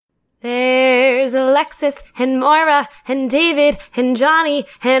Alexis and Moira and David and Johnny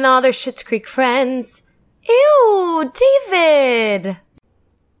and all their Schitt's Creek friends. Ew, David!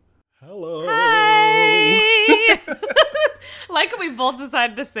 Hello. Hi! Like we both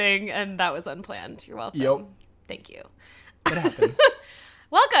decided to sing, and that was unplanned. You're welcome. Yep. Thank you. It happens.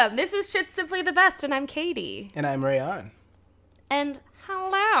 Welcome. This is Shit Simply the Best, and I'm Katie. And I'm Rayan. And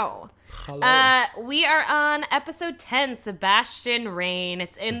hello. Hello. We are on episode 10, Sebastian Rain.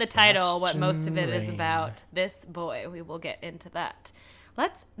 It's in the title, what most of it is about. This boy. We will get into that.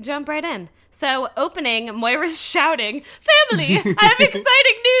 Let's jump right in. So, opening, Moira's shouting, "Family, I have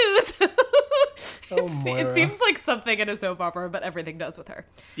exciting news!" It seems like something in a soap opera, but everything does with her.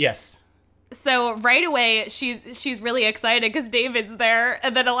 Yes. So right away, she's really excited because David's there,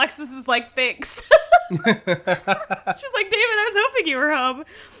 and then Alexis is like, "Thanks." She's like, "David, I was hoping you were home."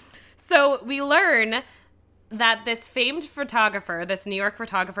 So we learn that this famed photographer, this New York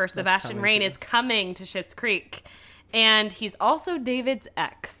photographer, Sebastian Rain, is coming to Schitt's Creek, and he's also David's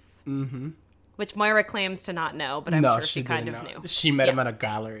ex, which Moira claims to not know, but I'm sure she kind of knew. She met him at a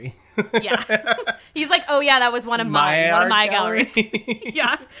gallery. Yeah. He's like, "Oh yeah, that was one of my galleries."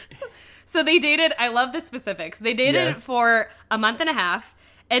 Yeah. So they dated, I love the specifics. They dated for a month and a half,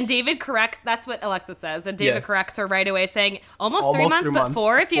 and David corrects, that's what Alexis says, and David corrects her right away saying, almost 3 months, but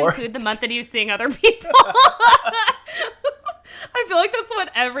 4 if you include the month that he was seeing other people. I feel like that's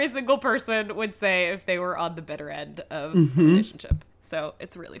what every single person would say if they were on the bitter end of a relationship. So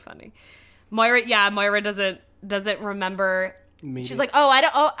it's really funny. Moira doesn't remember. She's like,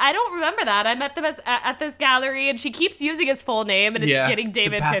 I don't remember that. I met them at this gallery, and she keeps using his full name, and it's getting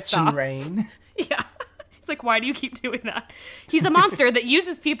David pissed off. Rain. Yeah. He's like, "Why do you keep doing that? He's a monster that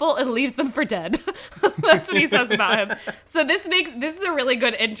uses people and leaves them for dead." That's what he says about him. So this is a really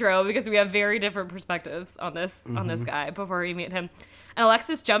good intro because we have very different perspectives on this guy before we meet him. And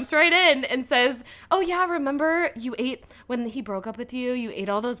Alexis jumps right in and says, "Oh yeah, remember you ate when he broke up with you? You ate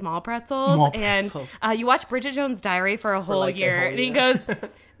all those mall pretzels, and you watched Bridget Jones' Diary for a whole year." And he goes,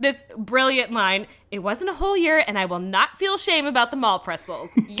 this brilliant line, "It wasn't a whole year, and I will not feel shame about the mall pretzels."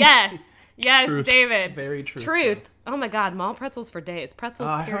 Yes, yes, Truth. David. Very true. Truth. Oh my God, mall pretzels for days.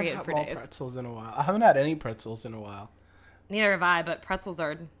 Pretzels, period, for days. I haven't had mall pretzels in a while. I haven't had any pretzels in a while. Neither have I, but pretzels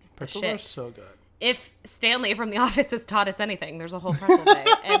are so good. If Stanley from The Office has taught us anything, there's a whole pretzel day.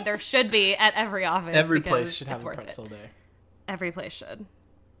 And there should be at every office. Every place should have a pretzel day. Every place should.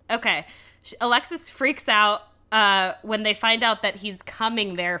 Okay. Alexis freaks out when they find out that he's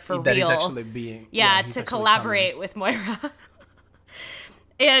coming there for real. That he's actually being. Yeah, to collaborate with Moira.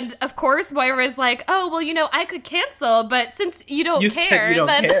 And, of course, Moira is like, "Oh, well, I could cancel, but since you don't care,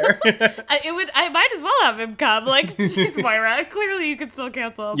 I might as well have him come." Like, she's Moira. Clearly, you could still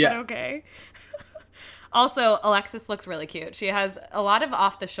cancel, but okay. Also, Alexis looks really cute. She has a lot of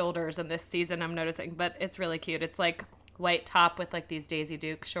off the shoulders in this season, I'm noticing, but it's really cute. It's like white top with like these Daisy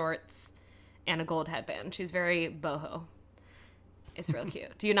Duke shorts and a gold headband. She's very boho. It's real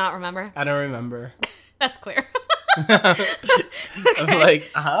cute. Do you not remember? I don't remember. That's clear. Okay. I'm like,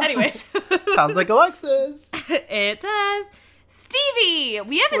 Anyways. Sounds like Alexis. It does. Stevie!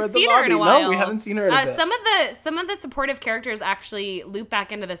 We haven't seen her in a while. No, we haven't seen her in a bit. Some of the supportive characters actually loop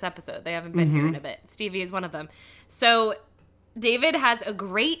back into this episode. They haven't been here in a bit. Stevie is one of them. So David has a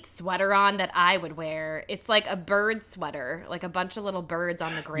great sweater on that I would wear. It's like a bird sweater, like a bunch of little birds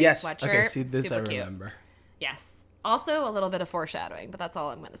on the gray sweatshirt. Okay, see, this Super I cute. remember. Yes. Also a little bit of foreshadowing, but that's all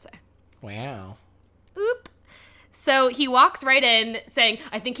I'm going to say. Wow. Oop. So he walks right in saying,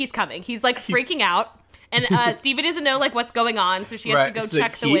 I think he's coming. He's like freaking out. And Stevie doesn't know like what's going on, so she has to go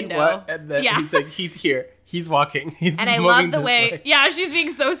check the window. What? And then he's like, he's here. He's walking. He's and I love the way, she's being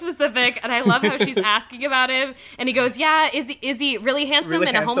so specific, and I love how she's asking about him. And he goes, "Yeah, is he really handsome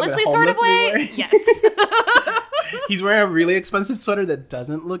in a homelessly sort of way?" Yes. He's wearing a really expensive sweater that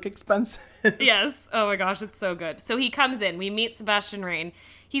doesn't look expensive. Yes. Oh my gosh, it's so good. So he comes in. We meet Sebastian Rain.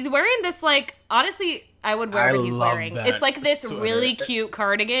 He's wearing this, like, honestly, I would wear what he's wearing. It's like this sweater. Really cute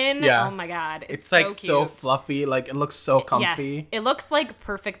cardigan. Yeah. Oh my God. It's like so fluffy. Like, it looks so comfy. Yes. It looks like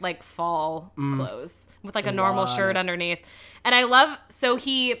perfect, like, fall clothes with like a normal shirt underneath. And I love, so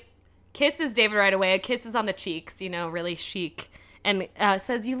he kisses David right away. A kiss is on the cheeks, really chic. And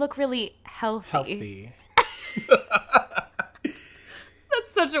says, "You look really healthy."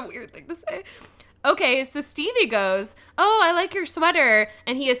 That's such a weird thing to say. Okay, so Stevie goes, "Oh, I like your sweater."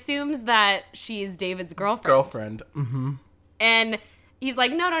 And he assumes that she's David's girlfriend. Mm-hmm. And he's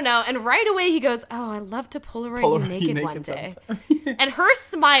like, no. And right away he goes, "Oh, I'd love to Polaroid you naked one day." And her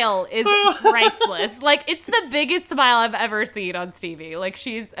smile is priceless. Like, it's the biggest smile I've ever seen on Stevie. Like,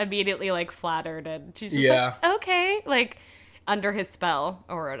 she's immediately, like, flattered. And she's just like, okay. Like, under his spell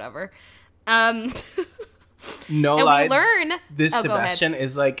or whatever. Um, No and lie. we learn This Oh, go ahead. Sebastian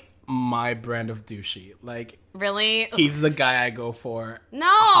is like my brand of douchey. Like, Really? he's the guy I go for.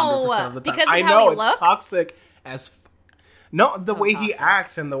 No, 100% of the time. because of I how know he it's looks? toxic as. No, the So way he toxic.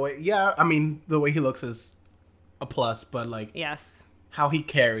 acts and the way, yeah, I mean, the way he looks is a plus, but like Yes. how he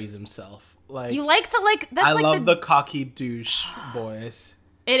carries himself, like You like the that's I like love the cocky douche boys.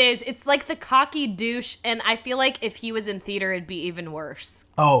 It is. It's like the cocky douche, and I feel like if he was in theater, it'd be even worse.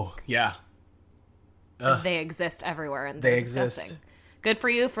 Oh yeah, Ugh, They exist everywhere, and They they're exist. disgusting. Good for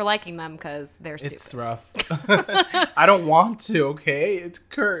you for liking them, because they're stupid. it's rough. I don't want to. Okay, it's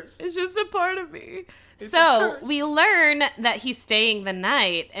cursed. It's just a part of me. a So curse. we learn that he's staying the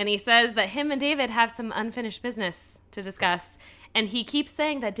night, and he says that him and David have some unfinished business to discuss. And he keeps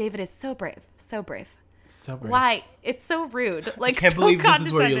saying that David is so brave, so brave. It's so brave. Why? It's so rude. Like, I can't so believe this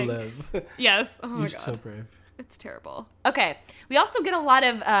is where you condescending. live. Yes. Oh my You're god. so brave. It's terrible. Okay. We also get a lot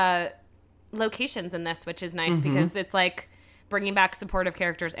of locations in this, which is nice because it's like bringing back supportive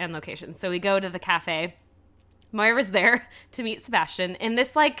characters and locations. So we go to the cafe. Moira's there to meet Sebastian in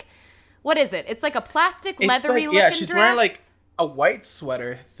this, like, what is it? It's like a plastic It's leathery like, looking yeah, she's dress. wearing like a white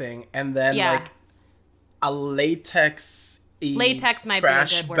sweater thing, and then Yeah. like a latex Latex might be a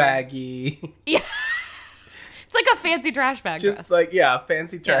trash good word. baggy. Yeah. It's like a fancy trash bag Just dress. like, yeah,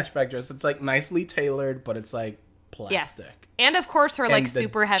 fancy trash Yes. bag dress. It's like nicely tailored, but it's like Yes. plastic. And of course her like And the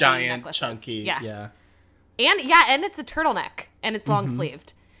super heavy giant, necklaces. chunky. Yeah. And it's a turtleneck and it's Mm-hmm. long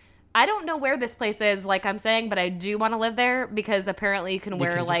sleeved. I don't know where this place is, like I'm saying, but I do want to live there because apparently you can wear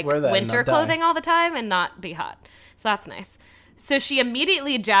can just like wear that and winter not die. clothing all the time and not be hot. So that's nice. So she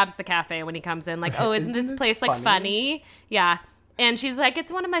immediately jabs the cafe when he comes in, like, "Oh, isn't this Isn't place this like funny?" Yeah. And she's like,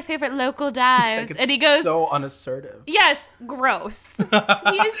 "It's one of my favorite local dives." Like, and he it's goes, so unassertive. "Yes, gross." He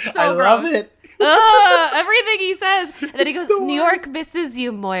is so I gross. love it. Ugh, everything he says. And then he goes, It's the "New York worst." misses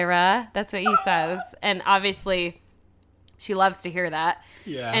you, Moira." That's what he says. And obviously, she loves to hear that.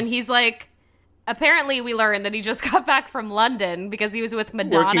 Yeah. And he's like, apparently we learned that he just got back from London because he was with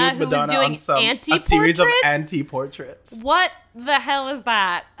Madonna, Working with who Madonna was doing on a anti-portraits. series of anti-portraits. What the hell is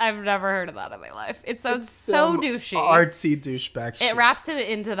that? I've never heard of that in my life. It sounds so Some douchey. Artsy douchebag shit. It wraps him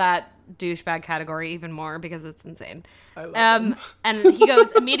into that douchebag category even more because it's insane. I love him. And he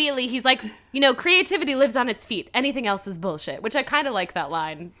goes immediately, he's like, creativity lives on its feet. Anything else is bullshit, which I kind of like that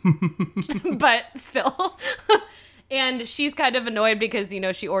line, but still. And she's kind of annoyed because,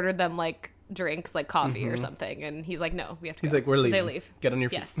 she ordered them like drinks, like coffee or something. And he's like, no, we have to He's go. like, we're So leaving. They leave. Get on your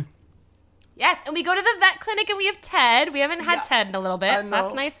Yes. feet. Yes. And we go to the vet clinic and we have Ted. We haven't had Yes, Ted in a little bit. I So that's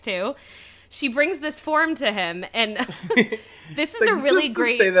know. nice too. She brings this form to him. And this is Like, a this really doesn't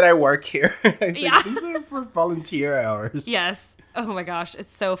great. say that I work here. It's Yeah. like, these are for volunteer hours. Yes. Oh my gosh,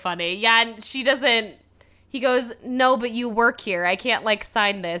 it's so funny. Yeah, and she doesn't. He goes, "No, but you work here. I can't like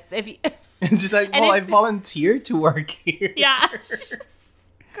sign this if." You... And she's like, And well, if- I volunteer to work here. Yeah.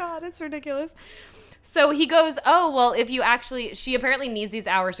 God, it's ridiculous. So he goes, "Oh, well, if you actually," she apparently needs these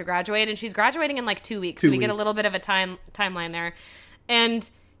hours to graduate, and she's graduating in like 2 weeks. 2 so we get a weeks. little bit of a timeline there, and.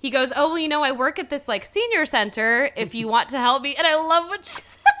 He goes, "Oh, well, I work at this like senior center if you want to help me." And I love what she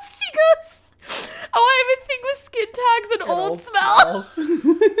says. She goes, "Oh, I have a thing with skin tags and old smell."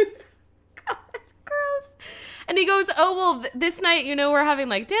 smells. God, gross. And he goes, "Oh, well, this night, we're having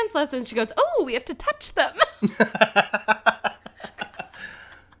like dance lessons." She goes, "Oh, we have to touch them."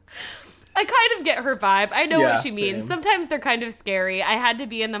 I kind of get her vibe. I know Yeah, what she means. same. Sometimes they're kind of scary. I had to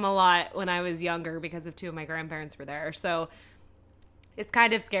be in them a lot when I was younger because of two of my grandparents were there. So it's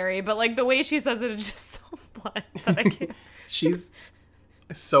kind of scary. But like the way she says it is just so blunt that I can't. She's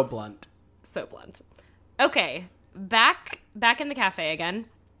so blunt. So blunt. Okay, back in the cafe again.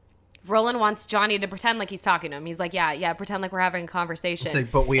 Roland wants Johnny to pretend like he's talking to him. He's like, yeah, pretend like we're having a conversation. It's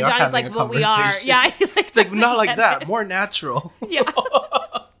like, but we And are Johnny's having like, a but we are. conversation. Yeah, he, It's like, not doesn't like get that. it. More natural. Yeah.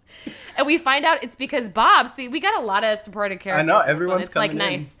 And we find out it's because Bob, see, we got a lot of supportive characters. I know, in this one. everyone's It's like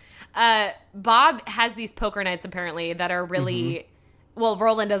coming in. nice. Bob has these poker nights apparently that are really well,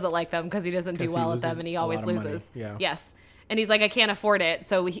 Roland doesn't like them because he doesn't do 'Cause he well at them loses and he a always lot of money. loses. Yeah. Yes. And he's like, I can't afford it,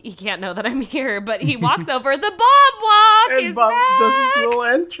 so he can't know that I'm here. But he walks over the Bob walk. And He's Bob does back. his little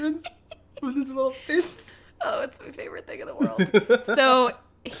entrance with his little fists. Oh, it's my favorite thing in the world. So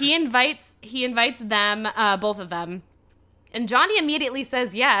he invites them, both of them, and Johnny immediately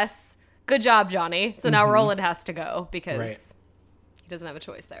says yes. Good job, Johnny. So now Roland has to go because Right. he doesn't have a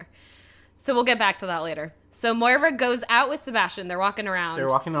choice there. So we'll get back to that later. So Moira goes out with Sebastian. They're walking around. They're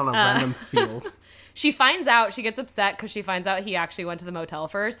walking on a random field. She finds out, she gets upset because she finds out he actually went to the motel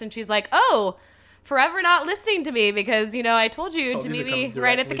first. And she's like, oh, forever not listening to me because, I told you Told to you meet to come me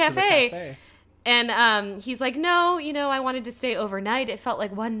right at the directly to cafe. And he's like, no, I wanted to stay overnight. It felt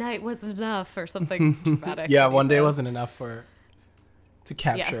like one night wasn't enough or something dramatic. Yeah, one day wasn't enough to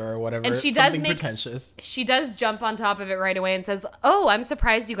capture or whatever. And she something does pretentious. She does jump on top of it right away and says, oh, I'm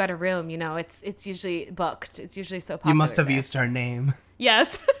surprised you got a room. It's usually booked. It's usually so popular. You must have there. used her name.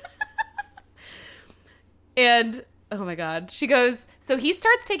 Yes. And, oh my God. She goes, so he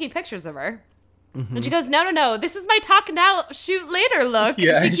starts taking pictures of her. Mm-hmm. And she goes, no, this is my talk now, shoot later look.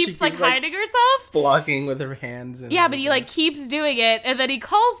 Yeah, and she keeps like hiding herself. Blocking with her hands. And yeah, but he like keeps doing it. And then he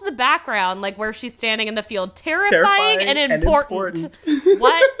calls the background, like where she's standing in the field, terrifying and important.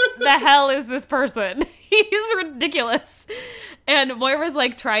 What the hell is this person? He's ridiculous. And Moira's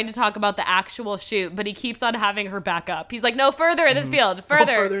like trying to talk about the actual shoot, but he keeps on having her back up. He's like, no, further in the field,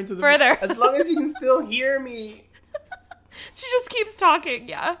 further into the field. As long as you can still hear me. She just keeps talking,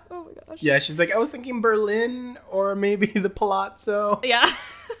 yeah. Oh my gosh. Yeah, she's like, I was thinking Berlin or maybe the Palazzo. Yeah.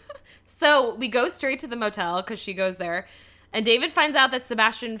 So we go straight to the motel because she goes there. And David finds out that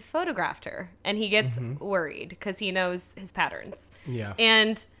Sebastian photographed her. And he gets worried because he knows his patterns. Yeah.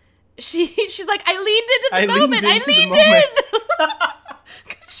 And she's like, I leaned into the moment. I leaned in.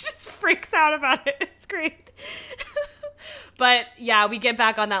 She just freaks out about it. It's great. But yeah, we get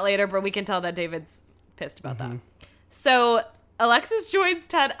back on that later, but we can tell that David's pissed about that. So Alexis joins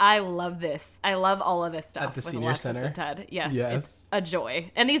Ted. I love this. I love all of this stuff at the with senior Alexis center. And Ted. Yes, it's a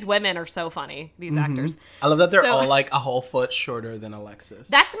joy. And these women are so funny. These actors. I love that they're all like a whole foot shorter than Alexis.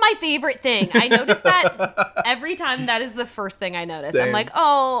 That's my favorite thing. I notice that every time. That is the first thing I notice. Same. I'm like,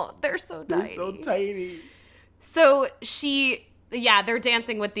 oh, they're so tiny. They're so tiny. So they're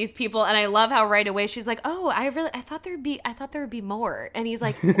dancing with these people, and I love how right away she's like, "Oh, I thought there would be more," and he's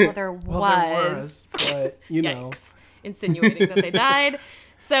like, "Well, there was, but you know." Insinuating that they died.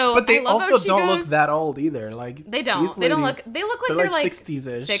 So, but they I love also how she don't goes, look that old either. Like they don't. They don't look. They look like they're like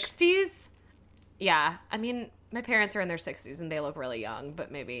 60s-ish. 60s. Yeah, I mean, my parents are in their 60s and they look really young,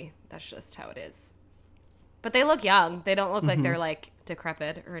 but maybe that's just how it is. But they look young. They don't look like they're like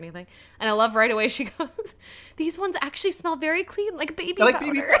decrepit or anything. And I love right away she goes, "These ones actually smell very clean, like baby powder."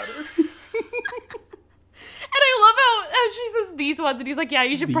 Baby powder. And I love how she says these ones, and he's like, yeah,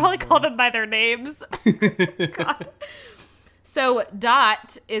 you should probably call them by their names. God. So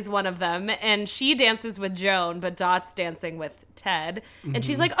Dot is one of them, and she dances with Joan, but Dot's dancing with Ted. And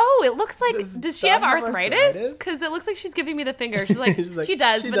she's like, oh, it looks like, does she have arthritis? Because it looks like she's giving me the finger. She's like, she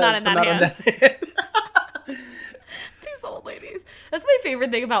does, but not in that hand. These old ladies. That's my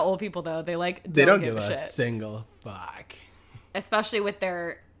favorite thing about old people, though. They don't give a shit. Single fuck. Especially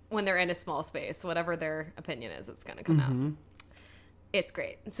when they're in a small space, whatever their opinion is, it's going to come out. It's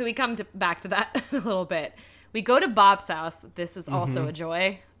great. So we come back to that in a little bit. We go to Bob's house. This is also a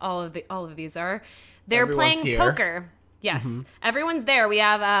joy. All of these are. They're Everyone's playing here. poker. Yes. Everyone's there. We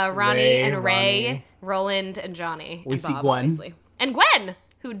have Ronnie, Ray, Roland, and Johnny. We and see Bob, Gwen. obviously. And Gwen,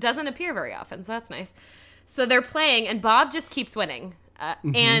 who doesn't appear very often, so that's nice. So they're playing, and Bob just keeps winning.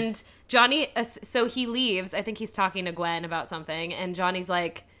 And Johnny, so he leaves. I think he's talking to Gwen about something, and Johnny's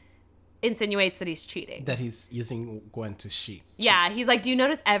like, insinuates that he's cheating. That he's using Gwen to cheat. Yeah, he's like, do you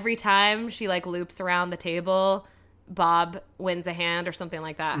notice every time she like loops around the table, Bob wins a hand or something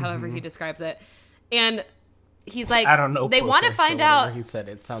like that, however he describes it. And he's like, I don't know. They want to find out. He said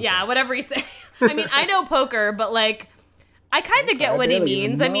it sounds. Yeah, like. whatever he said. I mean, I know poker, but like, I kind of get what he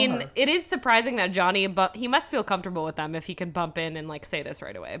means. I mean, it is surprising that Johnny, but he must feel comfortable with them if he can bump in and like say this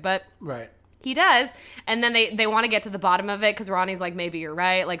right away. But right. He does. And then they want to get to the bottom of it because Ronnie's like, maybe you're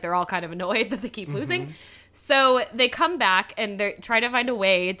right. Like, they're all kind of annoyed that they keep losing. So they come back and they try to find a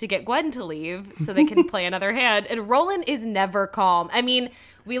way to get Gwen to leave so they can play another hand. And Roland is never calm. I mean,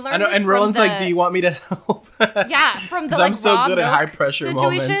 we learned this and Roland's like, do you want me to help? Yeah, from the like I'm so raw good at milk high pressure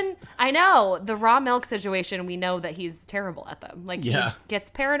situation. moments. I know. The raw milk situation, we know that he's terrible at them. Like, he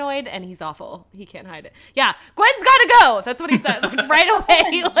gets paranoid and he's awful. He can't hide it. Yeah, Gwen's gotta go. That's what he says. Like, right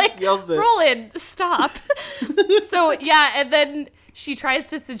away. Like, Roland, stop. So, yeah, and then she tries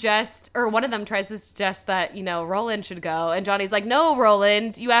to suggest, or one of them tries to suggest that, you know, Roland should go. And Johnny's like, no,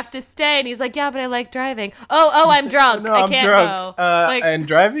 Roland, you have to stay. And he's like, yeah, but I like driving. Oh, I'm drunk. No, I I'm can't drunk. go. And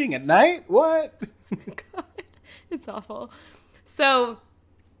driving at night? What? God, it's awful. So,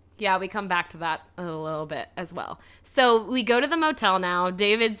 yeah, we come back to that a little bit as well. So we go to the motel now.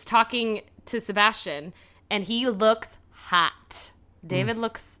 David's talking to Sebastian, and he looks hot. David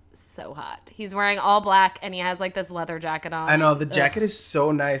looks so hot. He's wearing all black, and he has like this leather jacket on. I know, the jacket is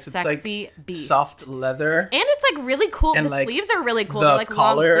so nice. It's Sexy like beast. soft leather. And it's like really cool. And the like, sleeves are really cool. The They're like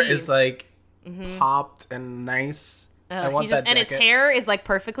collar long sleeves. is like popped and nice. I want that jacket. And his hair is like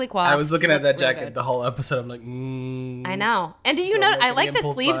perfectly coiffed. I was looking at that really jacket good. the whole episode. I'm like, I know. And did you know, I like the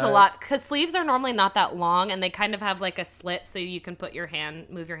sleeves a lot because sleeves are normally not that long and they kind of have like a slit so you can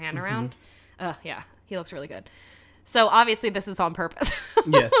move your hand around. Yeah, he looks really good. So obviously this is on purpose.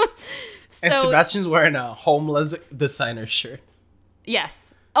 Yes. And Sebastian's wearing a homeless designer shirt.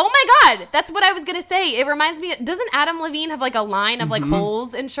 Yes. Oh my God, that's what I was gonna say. It reminds me. Doesn't Adam Levine have like a line of like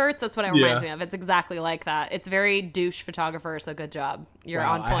holes in shirts? That's what it reminds me of. It's exactly like that. It's very douche photographer. So good job. You're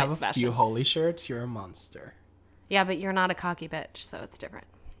on point, I have a Sebastian. few holy shirts. You're a monster. Yeah, but you're not a cocky bitch, so it's different.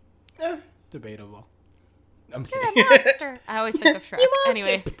 I'm You're kidding. a monster. I always think of Shrek.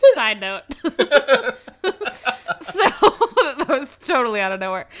 Anyway, side note. So that was totally out of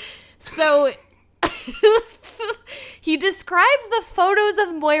nowhere. So he describes the photos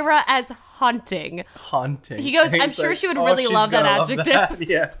of Moira as haunting. Haunting. He goes, I'm sure she would really love that adjective.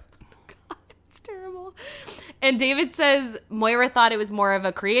 Yeah. God, it's terrible. And David says Moira thought it was more of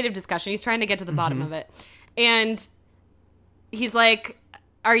a creative discussion. He's trying to get to the bottom of it. And he's like,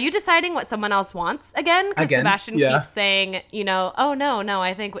 are you deciding what someone else wants again? Because Sebastian keeps saying, oh, no,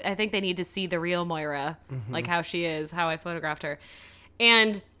 I think they need to see the real Moira, like how she is, how I photographed her.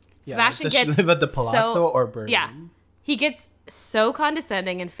 And Sebastian does she live at the Palazzo or Berlin? Yeah. He gets so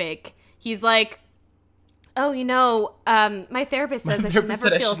condescending and fake. He's like, oh, my therapist says I should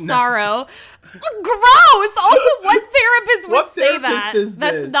never feel sorrow. Gross! Also, what therapist would say that?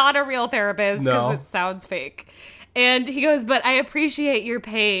 That's not a real therapist because it sounds fake. And he goes, but I appreciate your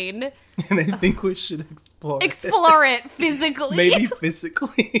pain. And I think we should explore it physically. Maybe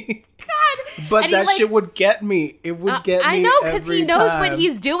physically. God. But that shit would get me. It would get me. I know, because he knows what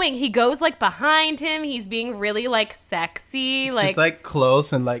he's doing. He goes like behind him. He's being really like sexy. Just like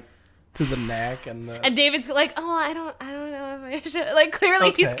close and like to the neck. And David's like, oh, I don't know if I should. Like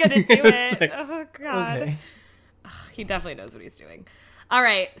clearly he's going to do it. Like, oh, God. Okay. He definitely knows what he's doing. All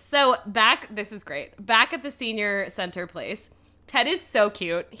right. So this is great. Back at the senior center place. Ted is so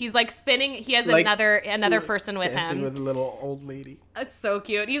cute. He's like spinning. He has like, another person with him. With a little old lady. It's so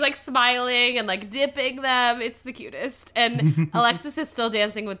cute. He's like smiling and like dipping them. It's the cutest. And Alexis is still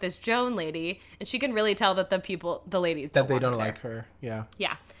dancing with this Joan lady, and she can really tell that the ladies that they don't like her. Yeah.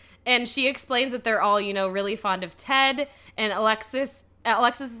 Yeah. And she explains that they're all, really fond of Ted, and Alexis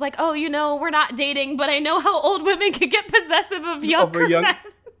is like, oh, we're not dating, but I know how old women can get possessive of younger men.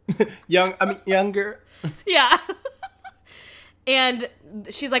 Younger. Yeah. And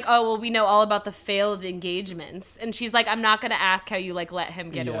she's like, oh, well, we know all about the failed engagements. And she's like, I'm not going to ask how you, like, let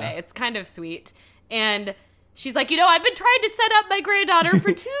him get away. It's kind of sweet. And she's like, I've been trying to set up my granddaughter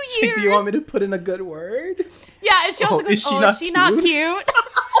for 2 years. Do you want me to put in a good word? Yeah, and she also goes, is she not cute?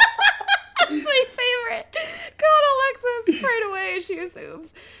 That's my favorite. God, Alexis, right away, she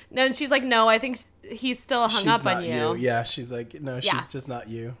assumes. No, and she's like, no, I think he's still hung up on you. Yeah, she's like, no, she's just not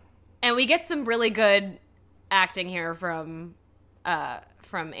you. And we get some really good acting here from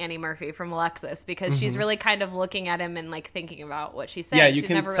Annie Murphy, from Alexis, because she's really kind of looking at him and like thinking about what she's saying. Yeah, you she's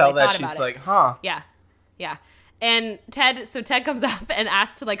can never tell really that she's like, huh. Yeah. And Ted comes up and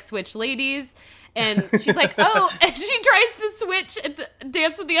asks to like switch ladies, and she's like, oh, and she tries to switch and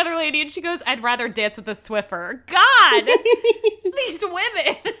dance with the other lady, and she goes, I'd rather dance with a Swiffer. God, these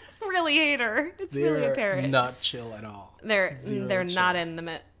women really hate her. It's really apparent. Not chill at all. They're not in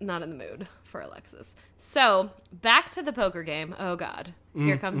the mood for Alexis. So back to the poker game. Oh God,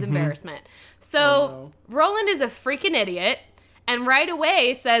 here comes embarrassment. So Roland is a freaking idiot, and right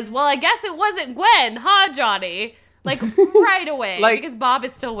away says, "Well, I guess it wasn't Gwen, huh, Johnny?" Like right away, because Bob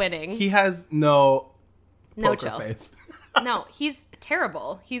is still winning. He has no poker chill. face. No, he's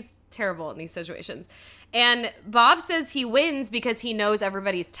terrible. He's terrible in these situations. And Bob says he wins because he knows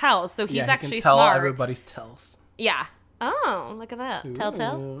everybody's tells. So he's actually he can tell smart. Everybody's tells. Yeah. Oh, look at that. Ooh.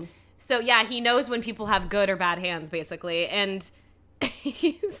 Telltale. So yeah, he knows when people have good or bad hands, basically. And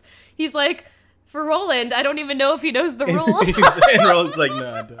he's like, for Roland, I don't even know if he knows the rules. And Roland's like,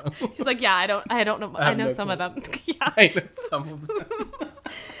 no, I don't. He's like, yeah, I don't know. I know some of them. Yeah. I know some of them.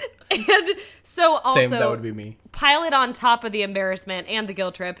 And so also, same, that would be me. Pilot, on top of the embarrassment and the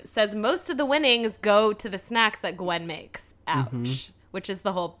guilt trip, says most of the winnings go to the snacks that Gwen makes. Ouch. Which is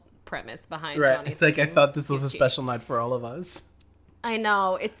the whole premise behind Johnny's It's like, I thought this was a cheat. special night for all of us. I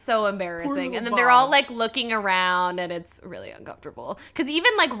know, it's so embarrassing. And then Bob. they're all like looking around, and it's really uncomfortable. Because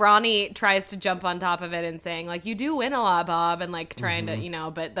even like Ronnie tries to jump on top of it and saying like, you do win a lot, Bob, and like trying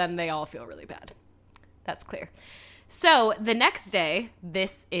to, but then they all feel really bad. That's clear. So the next day,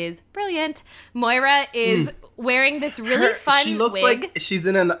 this is brilliant. Moira is wearing this really fun She looks wig. like she's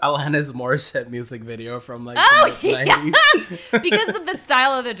in an Alanis Morissette music video from like Oh, the 90s. because of the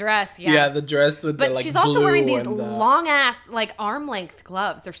style of the dress. Yes. Yeah, the dress with the But like she's also blue wearing these and the- long ass, like arm length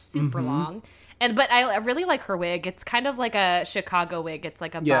gloves. They're super long. But I really like her wig. It's kind of like a Chicago wig. It's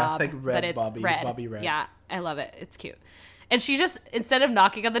like a Yeah, bob, it's like red but it's bobby- red. bobby red. Yeah, I love it. It's cute. And she just, instead of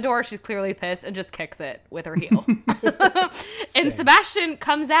knocking on the door, she's clearly pissed and just kicks it with her heel. And Sebastian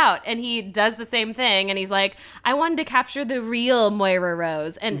comes out and he does the same thing. And he's like, I wanted to capture the real Moira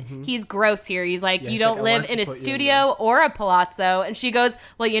Rose. And he's gross here. He's like, you he's don't like, I live wanted in to a put you in studio or a palazzo. And she goes,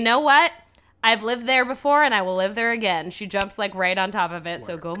 well, you know what? I've lived there before and I will live there again. She jumps like right on top of it.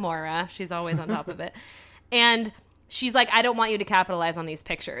 So go Moira. She's always on top of it. And she's like, I don't want you to capitalize on these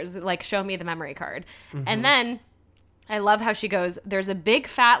pictures. Like, show me the memory card. And then I love how she goes, there's a big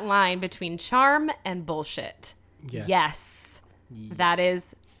fat line between charm and bullshit. Yes. That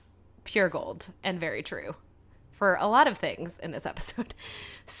is pure gold and very true for a lot of things in this episode.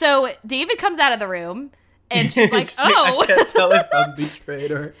 So David comes out of the room and she's like, oh. I can't tell if I'm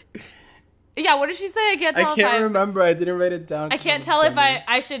betrayed her. Yeah, what did she say? I can't tell I if can't remember. I didn't write it down. I can't tell if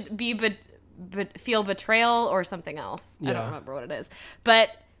I should be feel betrayal or something else. I don't Yeah. remember what it is. But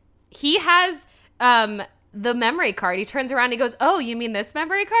he has the memory card. He turns around and he goes, oh, you mean this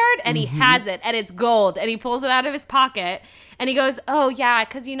memory card? And he has it, and it's gold, and he pulls it out of his pocket, and he goes, oh, yeah,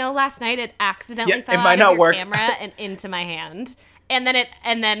 because, last night it accidentally Yeah, fell it might out not of your work. camera and into my hand. And then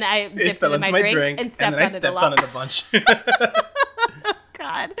I dipped it fell in into my drink and stepped then I on it a stepped lot. on it a bunch.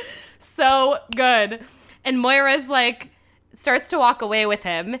 God, so good. And Moira's like, starts to walk away with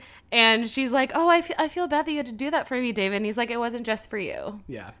him, and she's like, oh, I feel bad that you had to do that for me, David. And he's like, it wasn't just for you.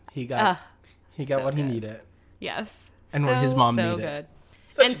 Yeah, he got so what he good. needed. Yes. And what his mom so needed. good.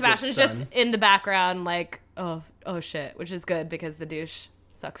 Such And a good Sebastian's just son. in the background like, oh shit, which is good because the douche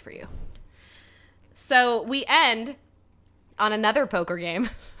sucks for you. So we end on another poker game.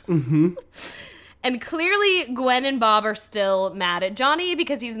 And clearly Gwen and Bob are still mad at Johnny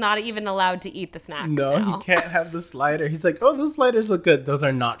because he's not even allowed to eat the snacks No, now. he can't have the slider. He's like, oh, those sliders look good. Those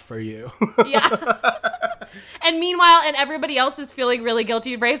are not for you. Yeah. And meanwhile, and everybody else is feeling really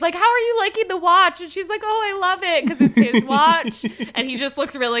guilty. Ray's like, how are you liking the watch? And she's like, oh, I love it because it's his watch. And he just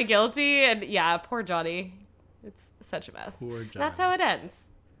looks really guilty. And yeah, poor Johnny. It's such a mess. Poor And that's how it ends.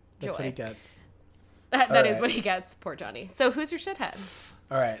 That's Joy. what he gets. That is right. what he gets. Poor Johnny. So who's your shithead?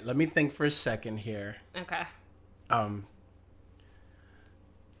 All right, let me think for a second here. Okay.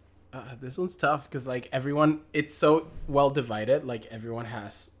 This one's tough because like everyone, it's so well divided. Like everyone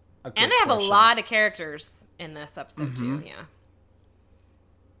has a good And they have portion. a lot of characters in this episode too. Yeah.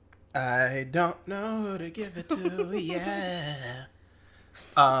 I don't know who to give it to. Yeah.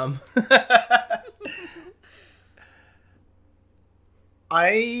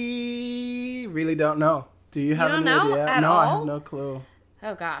 I really don't know. Do you have don't any know idea? at No, I all? have no clue.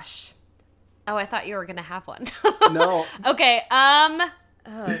 Oh gosh. Oh, I thought you were gonna have one. No. Okay. Oh,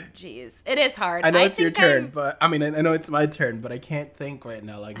 jeez. It is hard. I know it's your think turn, I'm- but I mean, I know it's my turn, but I can't think right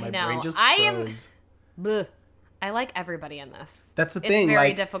now. Like my know. brain just I am- froze. Bleh. I like everybody in this. That's the It's thing. very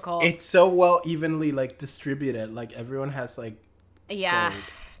like, difficult. It's so well evenly like distributed. Like everyone has like, Yeah. gold.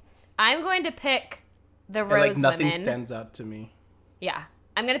 I'm going to pick the and, Rose like nothing women. stands out to me. Yeah.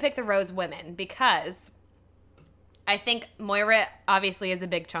 I'm going to pick the Rose women because I think Moira obviously is a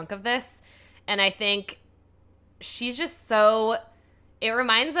big chunk of this. And I think she's just so... It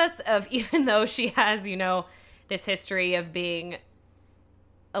reminds us of, even though she has, this history of being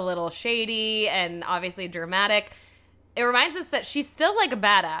a little shady and obviously dramatic, it reminds us that she's still like a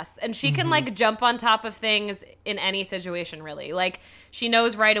badass and she can like jump on top of things in any situation, really. Like she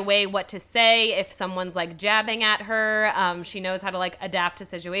knows right away what to say if someone's like jabbing at her. She knows how to like adapt to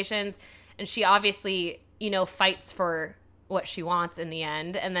situations, and she obviously, fights for what she wants in the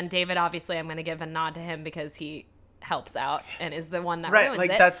end. And then David, obviously, I'm going to give a nod to him because he helps out and is the one that Right, ruins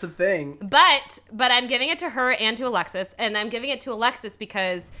like it. that's the thing. But I'm giving it to her and to Alexis, and I'm giving it to Alexis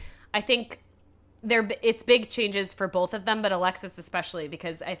because I think it's big changes for both of them, but Alexis especially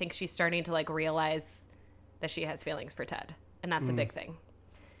because I think she's starting to like realize that she has feelings for Ted, and that's a big thing.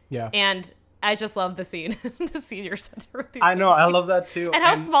 Yeah. And I just love the scene, the senior center. I know, I love that too. And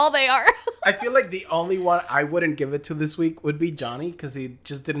how small they are. I feel like the only one I wouldn't give it to this week would be Johnny, because he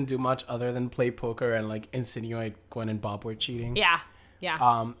just didn't do much other than play poker and like insinuate Gwen and Bob were cheating. Yeah.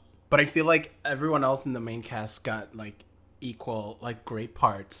 But I feel like everyone else in the main cast got like equal, like great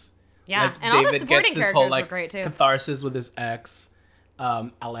parts. Yeah, Like, and all the David supporting gets his characters whole were like great too. catharsis with his ex.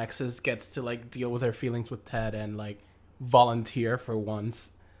 Alexis gets to like deal with her feelings with Ted and like volunteer for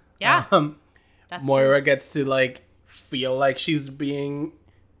once. Yeah. That's Moira true. gets to like feel like she's being,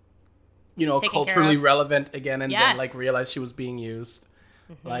 Taken care culturally of. relevant again, and then Yes. like realize she was being used.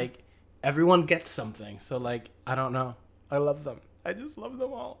 Like everyone gets something, so like I don't know. I love them. I just love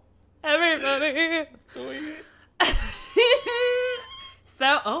them all. Everybody.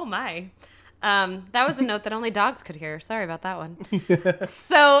 So, oh my. That was a note that only dogs could hear. Sorry about that one.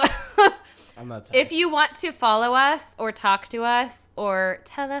 So, I'm not sad. if you want to follow us or talk to us or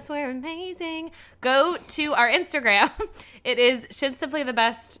tell us we're amazing, go to our Instagram. It is Should Simply the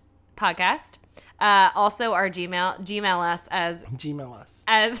Best Podcast. Also, our Gmail us as Gmail us.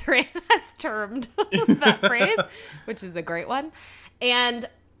 as Rand has termed that phrase, which is a great one. And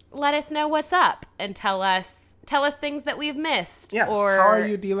let us know what's up and tell us things that we've missed. Yeah. Or how are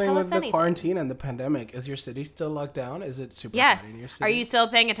you dealing tell with us the anything. quarantine and the pandemic? Is your city still locked down? Is it super Yes. hot in your city? Are you still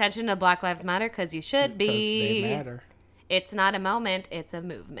paying attention to Black Lives Matter? Because you should Because be. they matter. It's not a moment, it's a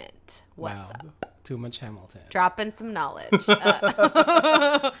movement. What's Wow. up? Too much Hamilton. Dropping some knowledge.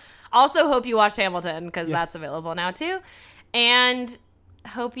 Also, hope you watch Hamilton because Yes. that's available now too. And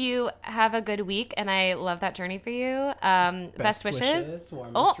hope you have a good week. And I love that journey for you. Best wishes.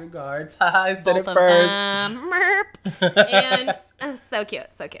 Warmest Oh. regards. I said it Both of first. them. Merp. And so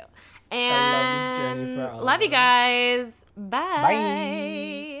cute. So cute. And love this journey for all love of you us. guys.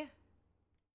 Bye.